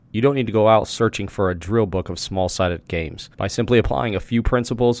You don't need to go out searching for a drill book of small-sided games. By simply applying a few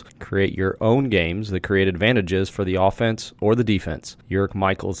principles, create your own games that create advantages for the offense or the defense. Jurek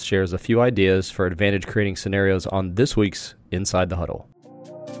Michaels shares a few ideas for advantage creating scenarios on this week's Inside the Huddle.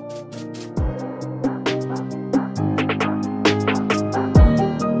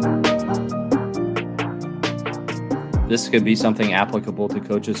 This could be something applicable to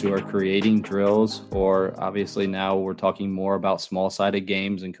coaches who are creating drills, or obviously now we're talking more about small-sided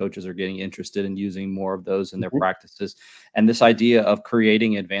games and coaches are getting interested in using more of those in their practices. And this idea of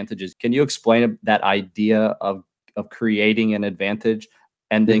creating advantages, can you explain that idea of creating an advantage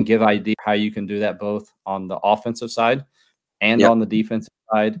and then give idea how you can do that both on the offensive side and on the defensive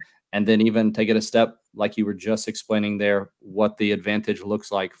side, and then even take it a step like you were just explaining there, what the advantage looks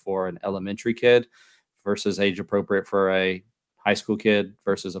like for an elementary kid versus age appropriate for a high school kid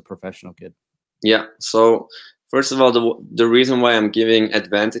versus a professional kid? Yeah. So first of all, the reason why I'm giving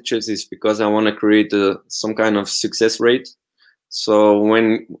advantages is because I want to create some kind of success rate. So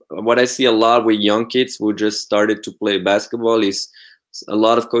what I see a lot with young kids who just started to play basketball is a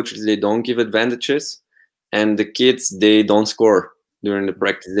lot of coaches, they don't give advantages, and the kids, they don't score during the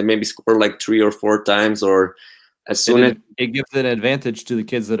practice. They maybe score like 3 or 4 times, or as soon as it gives an advantage to the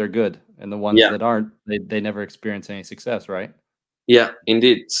kids that are good, and the ones that aren't, they never experience any success, right? Yeah,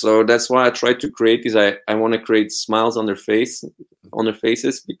 indeed. So that's why I try to create is I want to create smiles on their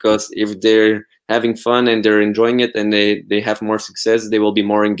faces, because if they're having fun and they're enjoying it and they have more success, they will be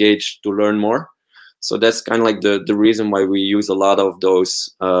more engaged to learn more. So that's kind of like the reason why we use a lot of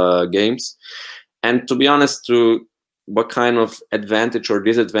those games. And to be honest, to what kind of advantage or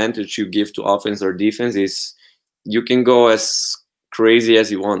disadvantage you give to offense or defense is you can go as crazy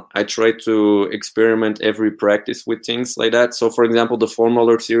as you want. I try to experiment every practice with things like that. So for example, the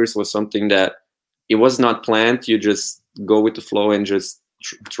 4-molar series was something that it was not planned. You just go with the flow and just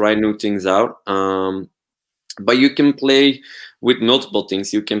try new things out. But you can play with multiple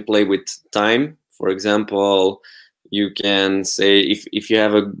things. You can play with time. For example, you can say if you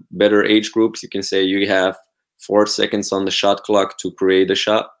have a better age groups, you can say you have 4 seconds on the shot clock to create a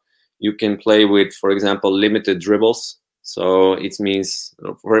shot. You can play with, for example, limited dribbles. So it means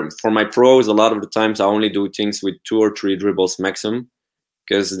for my pros, a lot of the times I only do things with 2 or 3 dribbles maximum,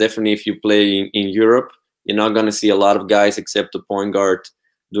 because definitely if you play in Europe, you're not going to see a lot of guys except the point guard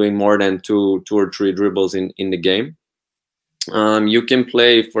doing more than two or 3 dribbles in the game. You can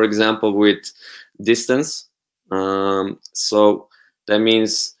play, for example, with distance. So that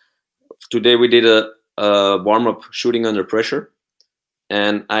means today we did a warm-up shooting under pressure.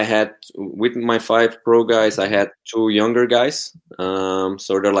 And I had, with my 5 pro guys, I had 2 younger guys.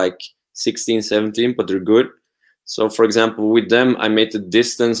 So they're like 16, 17, but they're good. So for example, with them, I made the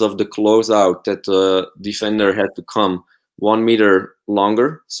distance of the closeout that the defender had to come 1 meter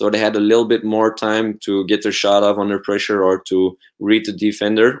longer. So they had a little bit more time to get their shot off under pressure or to read the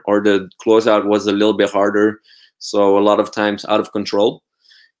defender, or the closeout was a little bit harder. So a lot of times out of control.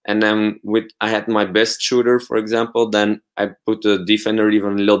 And then I had my best shooter, for example, then I put the defender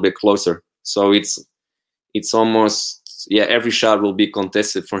even a little bit closer. So it's almost, every shot will be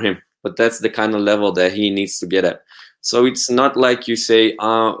contested for him. But that's the kind of level that he needs to get at. So it's not like you say,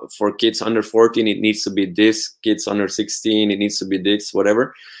 for kids under 14, it needs to be this, kids under 16, it needs to be this,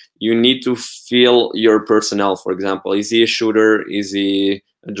 whatever. You need to feel your personnel, for example. Is he a shooter? Is he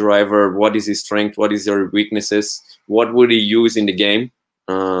a driver? What is his strength? What is your weaknesses? What would he use in the game?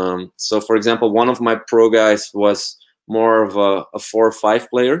 So for example, one of my pro guys was more of a 4-5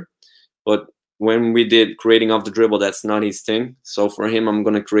 player, but when we did creating off the dribble, that's not his thing. So for him, I'm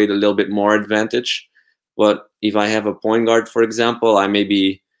going to create a little bit more advantage. But if I have a point guard, for example, I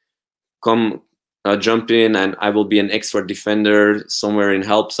maybe jump in and I will be an extra defender somewhere in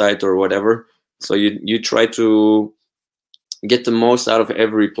help side or whatever. So you try to get the most out of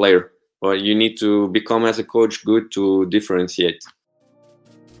every player, but you need to become as a coach good to differentiate.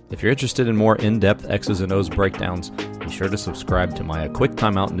 If you're interested in more in-depth X's and O's breakdowns, be sure to subscribe to my Quick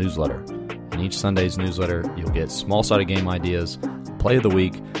Timeout newsletter. In each Sunday's newsletter, you'll get small-sided game ideas, play of the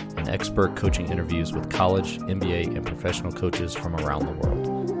week, and expert coaching interviews with college, NBA, and professional coaches from around the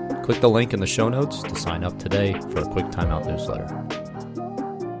world. Click the link in the show notes to sign up today for a Quick Timeout newsletter.